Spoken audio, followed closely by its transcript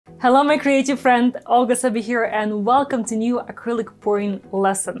Hello my creative friend, Olga Soby here, and welcome to new acrylic pouring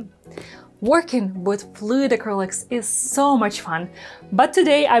lesson. Working with fluid acrylics is so much fun, but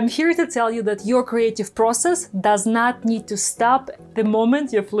today I'm here to tell you that your creative process does not need to stop the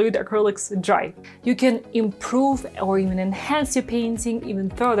moment your fluid acrylics dry. You can improve or even enhance your painting even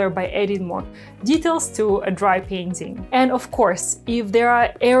further by adding more details to a dry painting. And of course, if there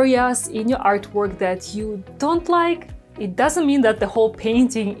are areas in your artwork that you don't like, it doesn't mean that the whole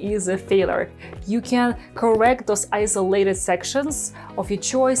painting is a failure. You can correct those isolated sections of your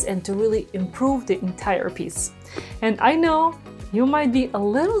choice and to really improve the entire piece. And I know you might be a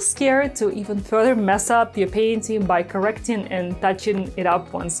little scared to even further mess up your painting by correcting and touching it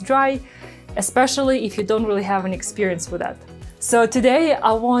up once dry, especially if you don't really have any experience with that. So today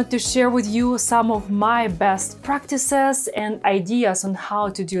I want to share with you some of my best practices and ideas on how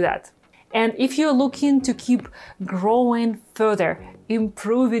to do that. And if you're looking to keep growing further,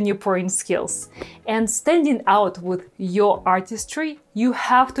 improving your pouring skills, and standing out with your artistry, you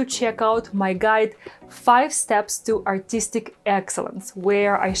have to check out my guide 5 Steps to Artistic Excellence,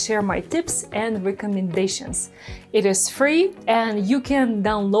 where I share my tips and recommendations. It is free and you can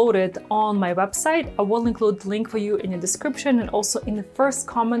download it on my website. I will include the link for you in the description and also in the first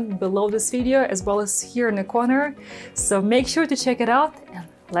comment below this video, as well as here in the corner. So make sure to check it out. And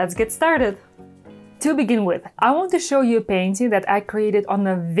let's get started! To begin with, I want to show you a painting that I created on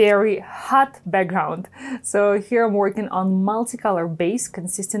a very hot background. So here I'm working on multicolor base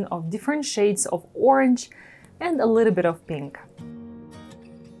consisting of different shades of orange and a little bit of pink.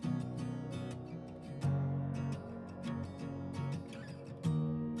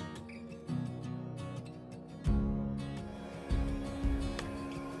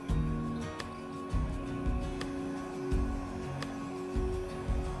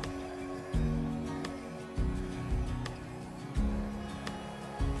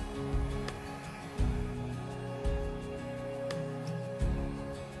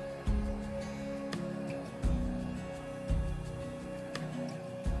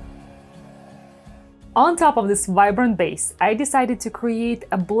 On top of this vibrant base, I decided to create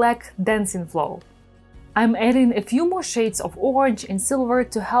a black dancing flow. I'm adding a few more shades of orange and silver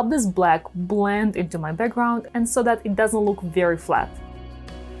to help this black blend into my background and so that it doesn't look very flat.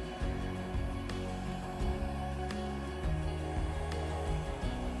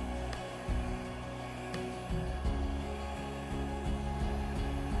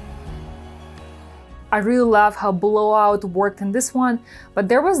 I really love how blowout worked in this one, but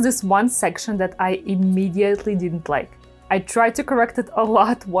there was this one section that I immediately didn't like. I tried to correct it a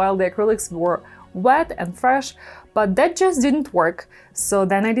lot while the acrylics were wet and fresh, but that just didn't work. So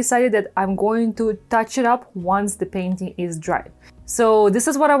then I decided that I'm going to touch it up once the painting is dry. So this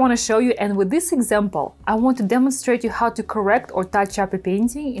is what I want to show you, and with this example, I want to demonstrate you how to correct or touch up a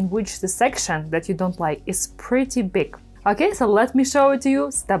painting in which the section that you don't like is pretty big. Okay, so let me show it to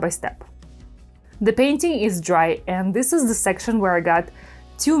you step by step. The painting is dry, and this is the section where I got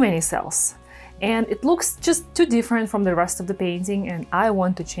too many cells. And it looks just too different from the rest of the painting, and I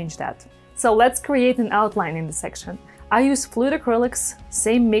want to change that. So let's create an outline in the section. I use fluid acrylics,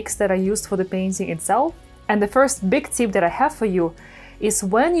 same mix that I used for the painting itself. And the first big tip that I have for you is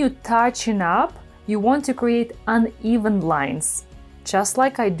when you touching up, you want to create uneven lines, just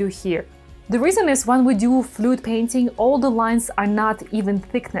like I do here. The reason is when we do fluid painting, all the lines are not even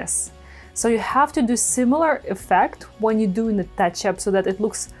thickness. So you have to do similar effect when you're doing the touch-up so that it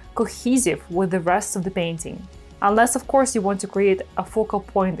looks cohesive with the rest of the painting. Unless, of course, you want to create a focal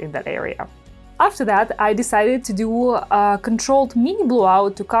point in that area. After that, I decided to do a controlled mini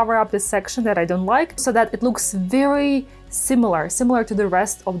blowout to cover up the section that I don't like, so that it looks very similar to the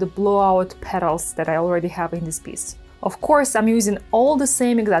rest of the blowout petals that I already have in this piece. Of course, I'm using all the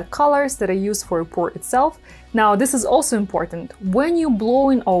same exact colors that I use for a pour itself. Now, this is also important. When you're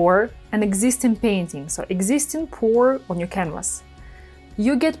blowing over an existing painting, so existing pour on your canvas,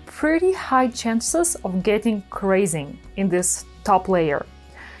 you get pretty high chances of getting crazing in this top layer.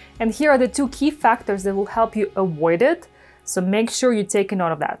 And here are the 2 key factors that will help you avoid it, so make sure you take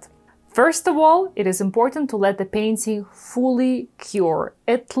note of that. First of all, it is important to let the painting fully cure,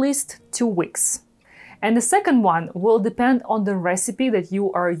 at least 2 weeks. And the second one will depend on the recipe that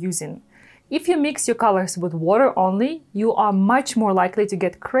you are using. If you mix your colors with water only, you are much more likely to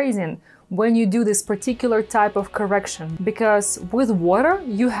get crazing when you do this particular type of correction, because with water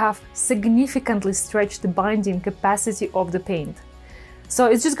you have significantly stretched the binding capacity of the paint. So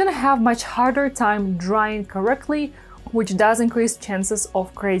it's just gonna have much harder time drying correctly, which does increase chances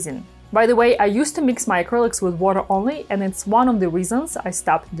of crazing. By the way, I used to mix my acrylics with water only, and it's one of the reasons I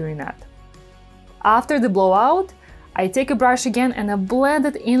stopped doing that. After the blowout, I take a brush again and I blend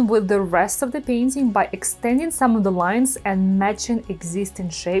it in with the rest of the painting by extending some of the lines and matching existing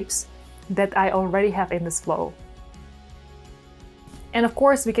shapes that I already have in this flow. And of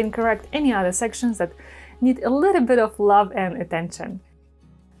course, we can correct any other sections that need a little bit of love and attention.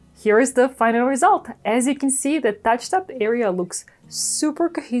 Here is the final result. As you can see, the touched up area looks super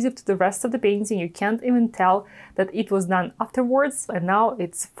cohesive to the rest of the painting. You can't even tell that it was done afterwards, and now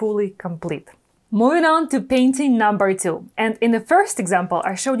it's fully complete. Moving on to painting number 2. And in the first example,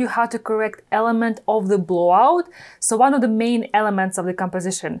 I showed you how to correct element of the blowout, so one of the main elements of the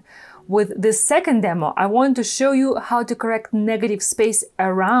composition. With this second demo, I want to show you how to correct negative space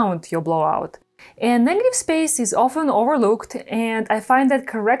around your blowout. And negative space is often overlooked, and I find that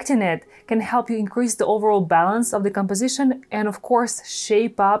correcting it can help you increase the overall balance of the composition and of course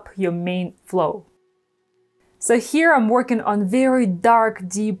shape up your main flow. So here I'm working on very dark,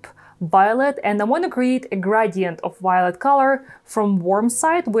 deep violet, and I want to create a gradient of violet color from warm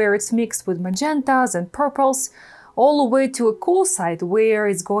side where it's mixed with magentas and purples all the way to a cool side where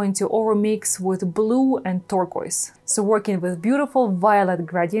it's going to overmix with blue and turquoise. So working with beautiful violet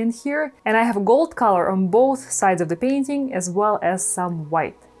gradient here, and I have gold color on both sides of the painting as well as some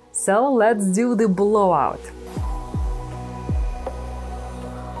white. So let's do the blowout.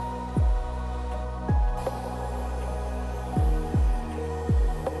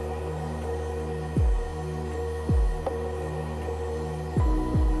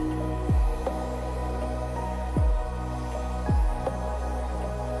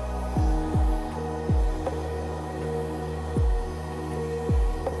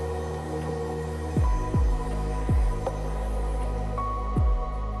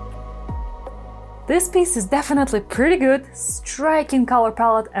 This piece is definitely pretty good, striking color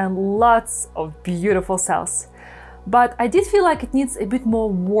palette and lots of beautiful cells. But I did feel like it needs a bit more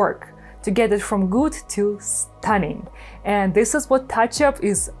work to get it from good to stunning. And this is what touch-up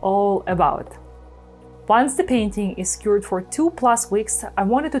is all about. Once the painting is cured for 2+ weeks, I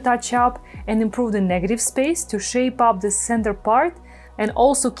wanted to touch up and improve the negative space to shape up the center part and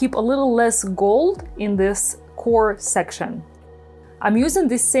also keep a little less gold in this core section. I'm using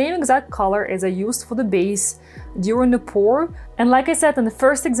the same exact color as I used for the base during the pour, and like I said in the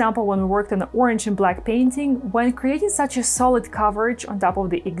first example when we worked on the orange and black painting, when creating such a solid coverage on top of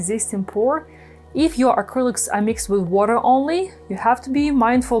the existing pour, if your acrylics are mixed with water only, you have to be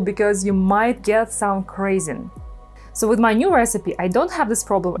mindful because you might get some crazing. So with my new recipe, I don't have this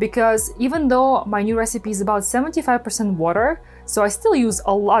problem because even though my new recipe is about 75% water, so I still use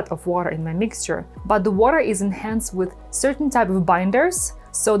a lot of water in my mixture, but the water is enhanced with certain type of binders,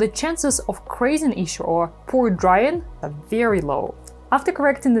 so the chances of crazing issue or pour drying are very low. After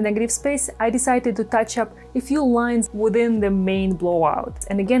correcting the negative space, I decided to touch up a few lines within the main blowout.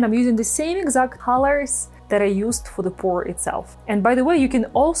 And again, I'm using the same exact colors that I used for the pour itself. And by the way, you can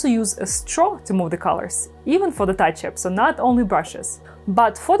also use a straw to move the colors, even for the touch-up, so not only brushes.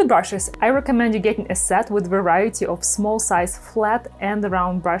 But for the brushes, I recommend you getting a set with variety of small size flat and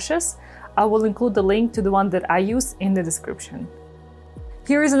round brushes. I will include the link to the one that I use in the description.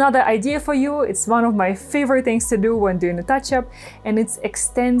 Here is another idea for you. It's one of my favorite things to do when doing a touch-up, and it's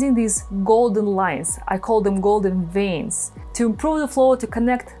extending these golden lines. I call them golden veins, to improve the flow, to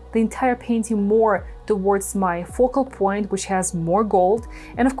connect the entire painting more towards my focal point, which has more gold,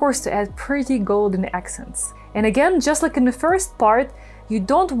 and of course to add pretty golden accents. And again, just like in the first part, you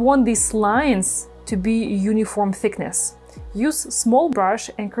don't want these lines to be uniform thickness. Use small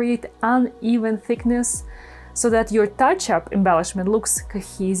brush and create uneven thickness so that your touch-up embellishment looks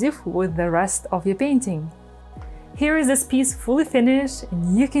cohesive with the rest of your painting. Here is this piece fully finished,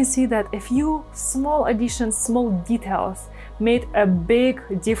 and you can see that a few small additions, small details made a big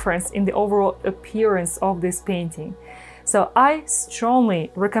difference in the overall appearance of this painting. So I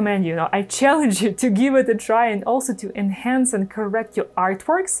strongly recommend you, I challenge you to give it a try and also to enhance and correct your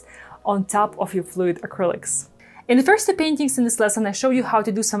artworks on top of your fluid acrylics. In the first two paintings in this lesson, I show you how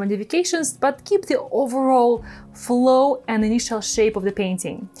to do some modifications, but keep the overall flow and initial shape of the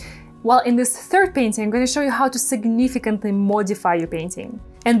painting. While in this third painting, I'm going to show you how to significantly modify your painting.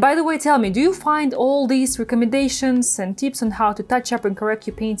 And by the way, tell me, do you find all these recommendations and tips on how to touch up and correct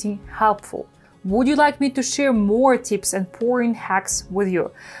your painting helpful? Would you like me to share more tips and pouring hacks with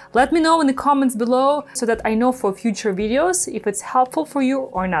you? Let me know in the comments below so that I know for future videos if it's helpful for you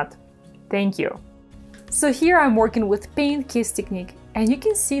or not. Thank you. So here I'm working with paint kiss technique, and you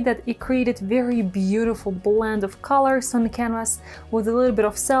can see that it created very beautiful blend of colors on the canvas with a little bit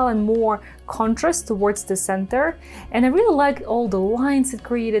of cell and more contrast towards the center. And I really liked all the lines it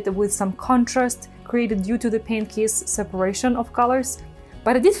created with some contrast created due to the paint kiss separation of colors.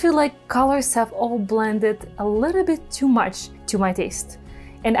 but I did feel like colors have all blended a little bit too much to my taste.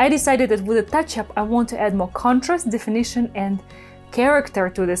 And I decided that with the touch-up, I want to add more contrast, definition, and character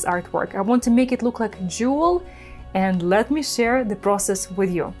to this artwork. I want to make it look like a jewel, and let me share the process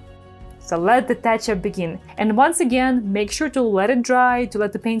with you. So let the touch-up begin. And once again, make sure to let it dry, to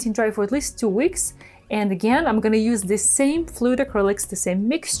let the painting dry for at least 2 weeks. And again, I'm gonna use the same fluid acrylics, the same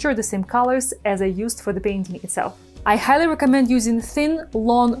mixture, the same colors as I used for the painting itself. I highly recommend using thin,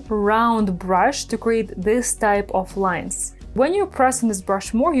 long, round brush to create this type of lines. When you're pressing this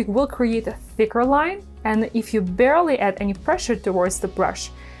brush more, you will create a thicker line, and if you barely add any pressure towards the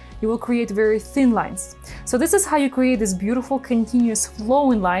brush, you will create very thin lines. So this is how you create this beautiful continuous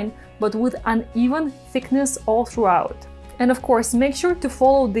flowing line, but with uneven thickness all throughout. And of course, make sure to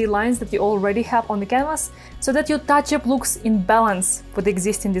follow the lines that you already have on the canvas so that your touch-up looks in balance with the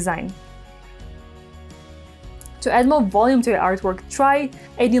existing design. To add more volume to your artwork, try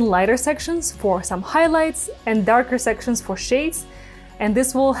adding lighter sections for some highlights and darker sections for shades, and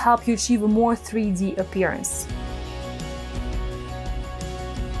this will help you achieve a more 3D appearance.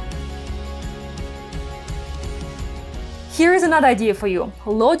 Here is another idea for you.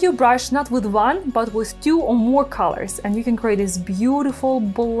 Load your brush not with one, but with 2 or more colors, and you can create this beautiful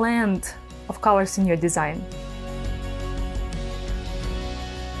blend of colors in your design.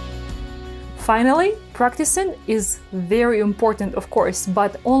 Finally, practicing is very important, of course,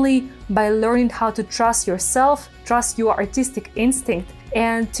 but only by learning how to trust yourself, trust your artistic instinct,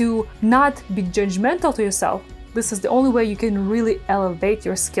 and to not be judgmental to yourself. This is the only way you can really elevate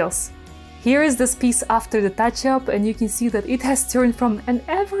your skills. Here is this piece after the touch-up, and you can see that it has turned from an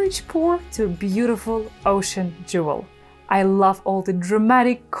average pour to a beautiful ocean jewel. I love all the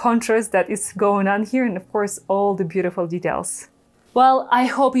dramatic contrast that is going on here, and of course all the beautiful details. Well, I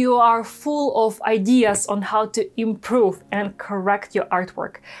hope you are full of ideas on how to improve and correct your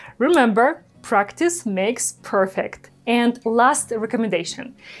artwork. Remember, practice makes perfect. And last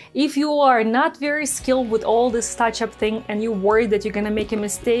recommendation, if you are not very skilled with all this touch-up thing and you're worried that you're gonna make a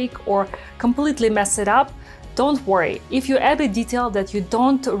mistake or completely mess it up, don't worry. If you add a detail that you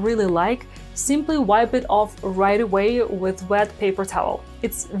don't really like, simply wipe it off right away with wet paper towel.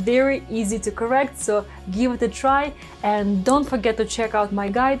 It's very easy to correct, so give it a try, and don't forget to check out my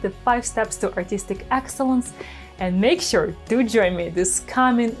guide, the 5 Steps to Artistic Excellence, and make sure to join me this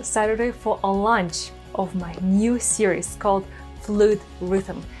coming Saturday for a launch of my new series called Fluid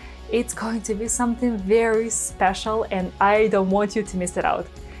Rhythm. It's going to be something very special, and I don't want you to miss it out.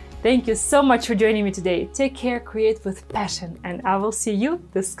 Thank you so much for joining me today. Take care, create with passion, and I will see you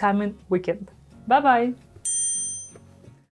this coming weekend. Bye-bye!